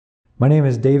My name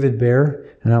is David Baer,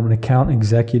 and I'm an account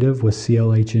executive with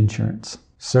CLH Insurance,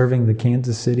 serving the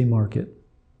Kansas City market.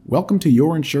 Welcome to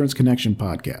Your Insurance Connection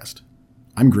podcast.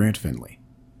 I'm Grant Finley.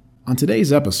 On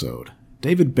today's episode,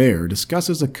 David Baer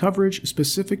discusses a coverage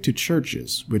specific to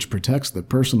churches which protects the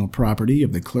personal property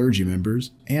of the clergy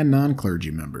members and non-clergy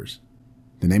members.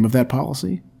 The name of that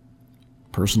policy?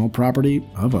 Personal property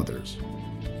of others.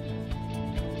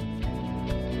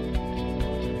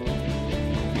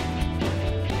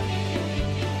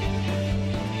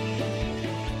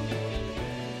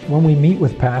 When we meet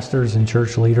with pastors and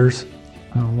church leaders,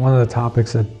 one of the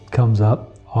topics that comes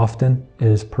up often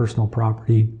is personal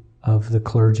property of the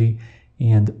clergy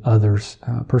and others,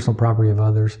 personal property of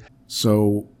others.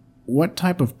 So, what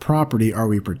type of property are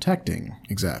we protecting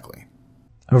exactly?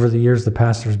 Over the years, the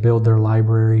pastors build their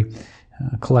library,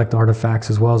 collect artifacts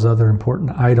as well as other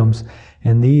important items,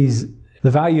 and the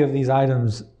value of these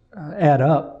items add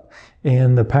up.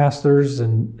 And the pastors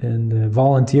and the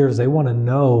volunteers, they want to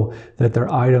know that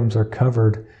their items are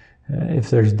covered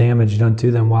if there's damage done to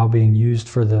them while being used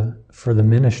for the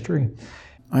ministry.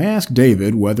 I asked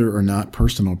David whether or not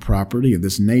personal property of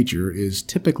this nature is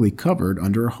typically covered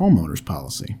under a homeowner's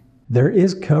policy. There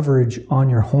is coverage on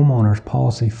your homeowner's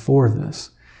policy for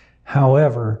this.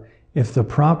 However, if the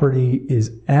property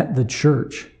is at the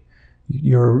church,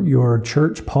 your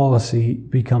church policy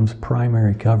becomes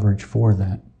primary coverage for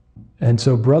that. And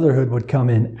so brotherhood would come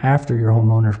in after your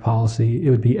homeowner's policy. It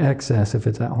would be excess if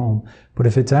it's at home. But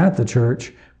if it's at the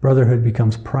church, brotherhood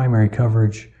becomes primary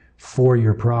coverage for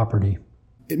your property.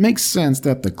 It makes sense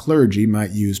that the clergy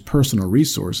might use personal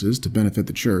resources to benefit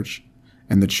the church,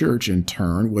 and the church in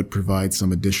turn would provide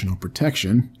some additional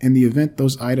protection in the event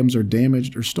those items are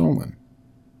damaged or stolen.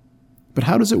 But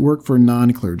how does it work for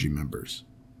non-clergy members?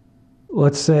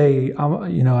 Let's say,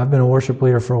 I've been a worship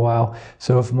leader for a while.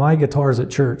 So if my guitar is at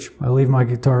church, I leave my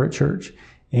guitar at church,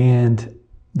 and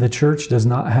the church does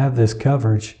not have this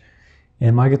coverage,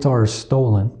 and my guitar is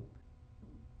stolen.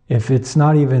 If I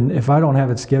don't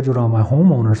have it scheduled on my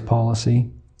homeowner's policy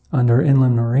under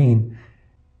inland marine,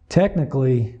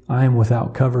 technically I am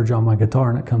without coverage on my guitar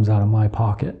and it comes out of my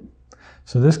pocket.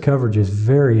 So this coverage is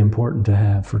very important to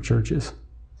have for churches.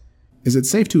 Is it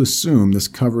safe to assume this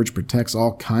coverage protects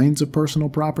all kinds of personal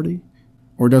property,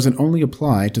 or does it only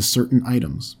apply to certain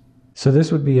items? So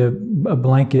this would be a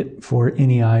blanket for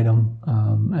any item.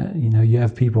 You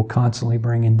have people constantly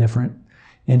bringing different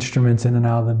instruments in and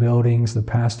out of the buildings. The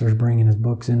pastor's bringing his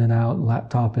books in and out,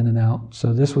 laptop in and out.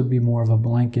 So this would be more of a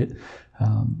blanket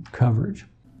coverage.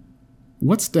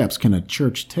 What steps can a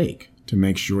church take to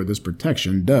make sure this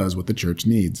protection does what the church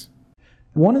needs?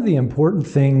 One of the important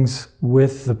things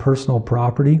with the personal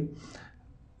property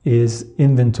is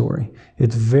inventory.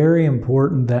 It's very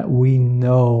important that we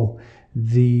know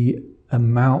the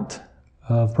amount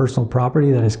of personal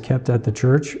property that is kept at the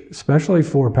church, especially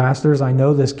for pastors. I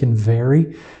know this can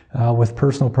vary with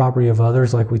personal property of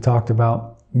others, like we talked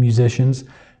about musicians.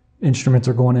 Instruments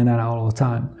are going in and out all the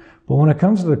time. But when it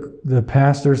comes to the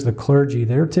pastors, the clergy,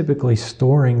 they're typically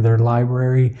storing their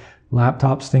library,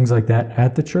 laptops, things like that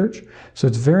at the church. So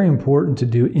it's very important to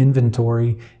do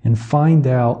inventory and find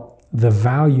out the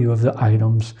value of the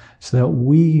items so that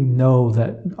we know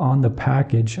that on the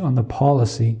package, on the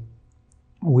policy,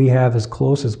 we have as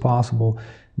close as possible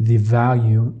the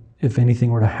value. If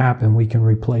anything were to happen, we can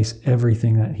replace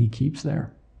everything that he keeps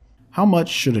there. How much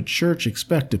should a church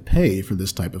expect to pay for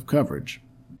this type of coverage?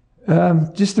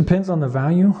 Just depends on the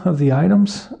value of the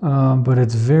items, but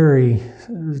it's a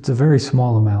very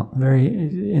small amount, very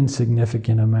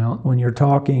insignificant amount. When you're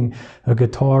talking, a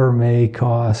guitar may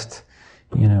cost,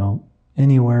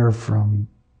 anywhere from,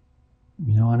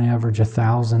 on average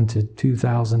 $1,000 to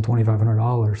 $2,000,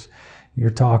 $2,500. You're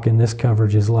talking this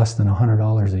coverage is less than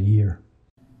 $100 a year.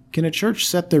 Can a church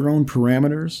set their own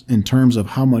parameters in terms of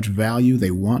how much value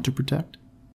they want to protect?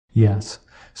 Yes.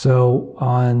 So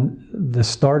on the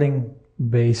starting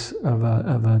base of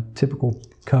a typical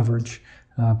coverage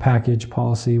package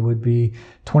policy would be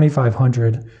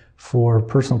 $2,500 for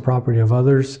personal property of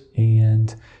others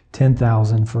and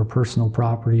 $10,000 for personal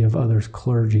property of others'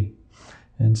 clergy.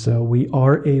 And so we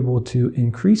are able to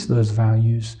increase those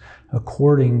values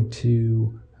according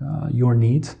to your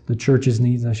needs, the church's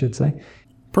needs, I should say.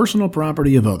 Personal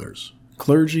property of others,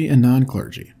 clergy and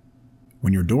non-clergy.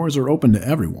 When your doors are open to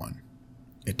everyone,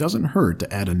 it doesn't hurt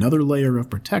to add another layer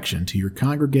of protection to your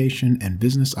congregation and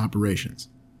business operations.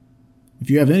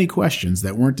 If you have any questions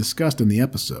that weren't discussed in the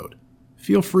episode,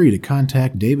 feel free to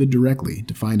contact David directly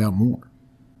to find out more.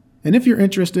 And if you're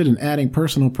interested in adding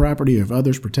personal property of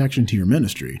others' protection to your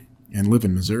ministry and live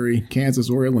in Missouri, Kansas,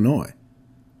 or Illinois,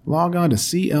 log on to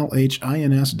clhins.com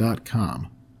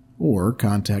or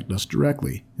contact us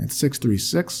directly at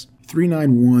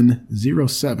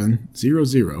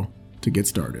 636-391-0700 to get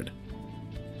started.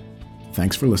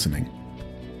 Thanks for listening.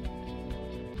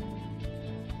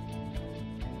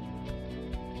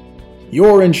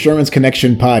 Your Insurance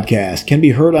Connection podcast can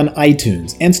be heard on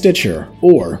iTunes and Stitcher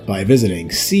or by visiting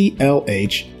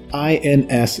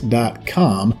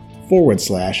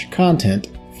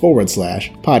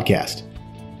clhins.com/content/podcast.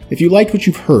 If you liked what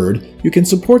you've heard, you can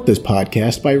support this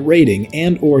podcast by rating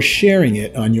and or sharing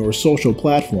it on your social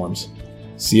platforms.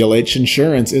 CLH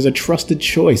Insurance is a trusted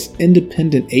choice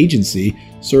independent agency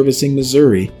servicing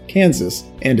Missouri, Kansas,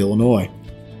 and Illinois.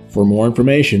 For more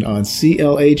information on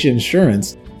CLH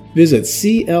Insurance, visit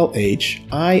clhins.com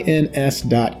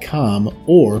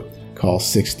or call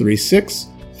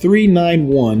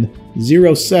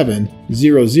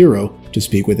 636-391-0700 to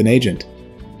speak with an agent.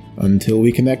 Until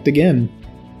we connect again,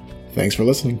 thanks for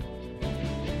listening.